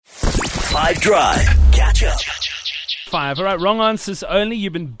5 Drive. Catch up. 5. All right, wrong answers only.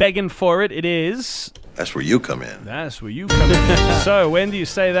 You've been begging for it. It is... That's where you come in. That's where you come in. So, when do you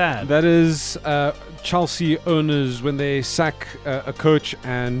say that? That is Chelsea owners when they sack a coach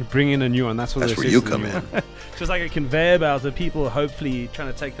and bring in a new one. That's what That's they where say you to come the new in. one. Just like a conveyor belt of people hopefully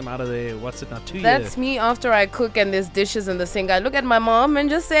trying to take them out of there. What's it now? 2 years. That's me after I cook and there's dishes in the sink. I look at my mom and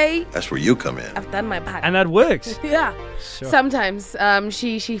just say, That's where you come in. I've done my part. And that works. Yeah. Sure. Sometimes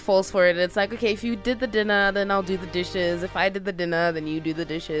she falls for it. It's like, okay, if you did the dinner, then I'll do the dishes. If I did the dinner, then you do the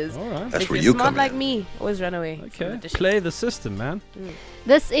dishes. All right. That's if where you're you smart come like in. me, always run away. From the Okay. dishes. Play the system, man.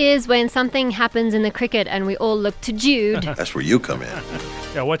 This is when something happens in the cricket and we all look to Jude. That's where you come in.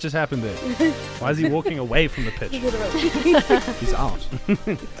 Yeah, what just happened there? Why is he walking away from the pitch? He's out.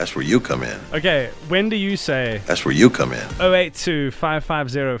 That's where you come in. Okay, when do you say That's where you come in.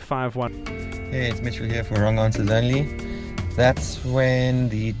 082-550-51? Hey, it's Mitchell here for Wrong Answers Only. That's when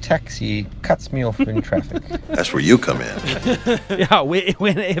the taxi cuts me off in traffic. That's where you come in. Yeah,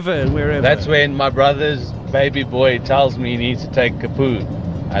 whenever and wherever. That's when my brother's baby boy tells me he needs to take a poo.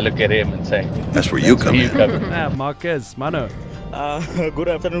 I look at him and say, That's where you come in. Marquez, Mano. Good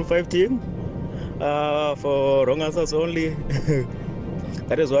afternoon, 5 team. For Wrong Answers Only,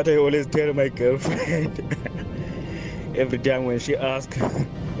 that is what I always tell my girlfriend. Every time when she asks,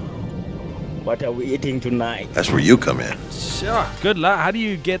 what are we eating tonight? That's where you come in. Sure. Good luck. How do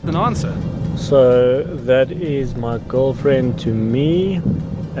you get an answer? So that is my girlfriend to me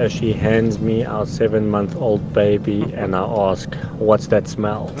as she hands me our 7-month-old baby and I ask, what's that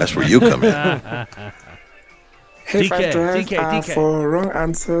smell? That's where you come in. Hey, DK, 5 Drive, DK. for wrong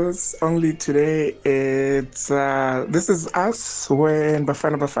answers only today, it's this is us when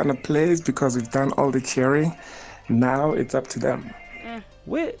Bafana plays because we've done all the cheering. Now it's up to them.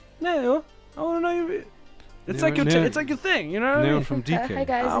 Wait, no. I want to know you. It's like your thing, you know? Neil from DK. Hi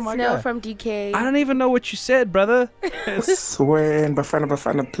guys, Oh my it's Nell God. from DK. I don't even know what you said, brother. It's when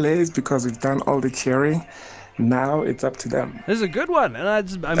Bafana plays because we've done all the cheering. Now it's up to them. This is a good one, and I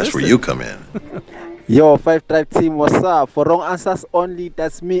That's missed where it. you come in. Yo, 5 Drive team, what's up? For wrong answers only,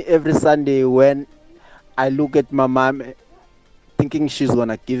 that's me every Sunday when I look at my mom thinking she's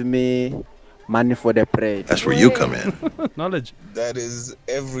gonna give me money for the bread. That's where you come in. Knowledge. That is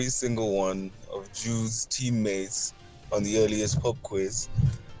every single one of Jude's teammates on the earliest pub quiz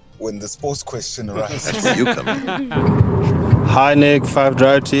when the sports question arises. That's where you come in. Hi Nick, 5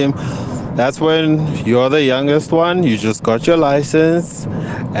 Drive team. That's when you're the youngest one, you just got your license,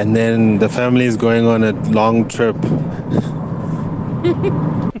 and then the family is going on a long trip.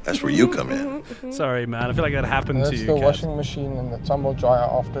 That's where you come in. Sorry, man. I feel like that happened to That's you. the Kat. washing machine and the tumble dryer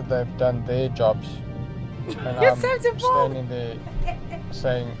after they've done their jobs. And You're I'm so default. standing there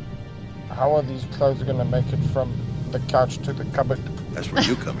saying, how are these clothes going to make it from the couch to the cupboard? That's where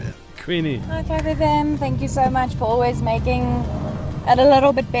you come in. Queenie. Hi 5FM, thank you so much for always making it a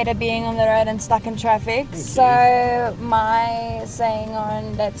little bit better being on the road and stuck in traffic. So my saying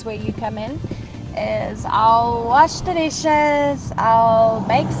on That's Where You Come In is I'll wash the dishes, I'll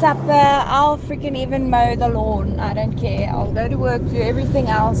make supper, I'll freaking even mow the lawn. I don't care. I'll go to work, do everything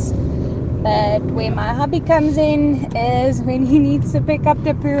else. But where my hubby comes in is when he needs to pick up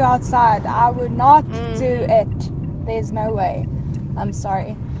the poo outside. I would not do it. There's no way. I'm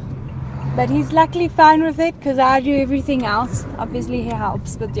sorry. But he's luckily fine with it because I do everything else. Obviously he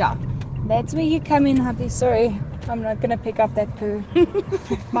helps, but yeah. That's where you come in, hubby. Sorry, I'm not going to pick up that poo.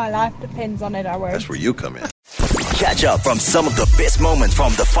 My life depends on it, I won't. That's where you come in. Catch up from some of the best moments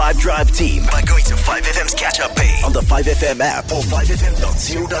from the 5 Drive team by going to 5FM's catch up page on the 5FM app or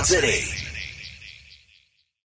 5FM.co.za.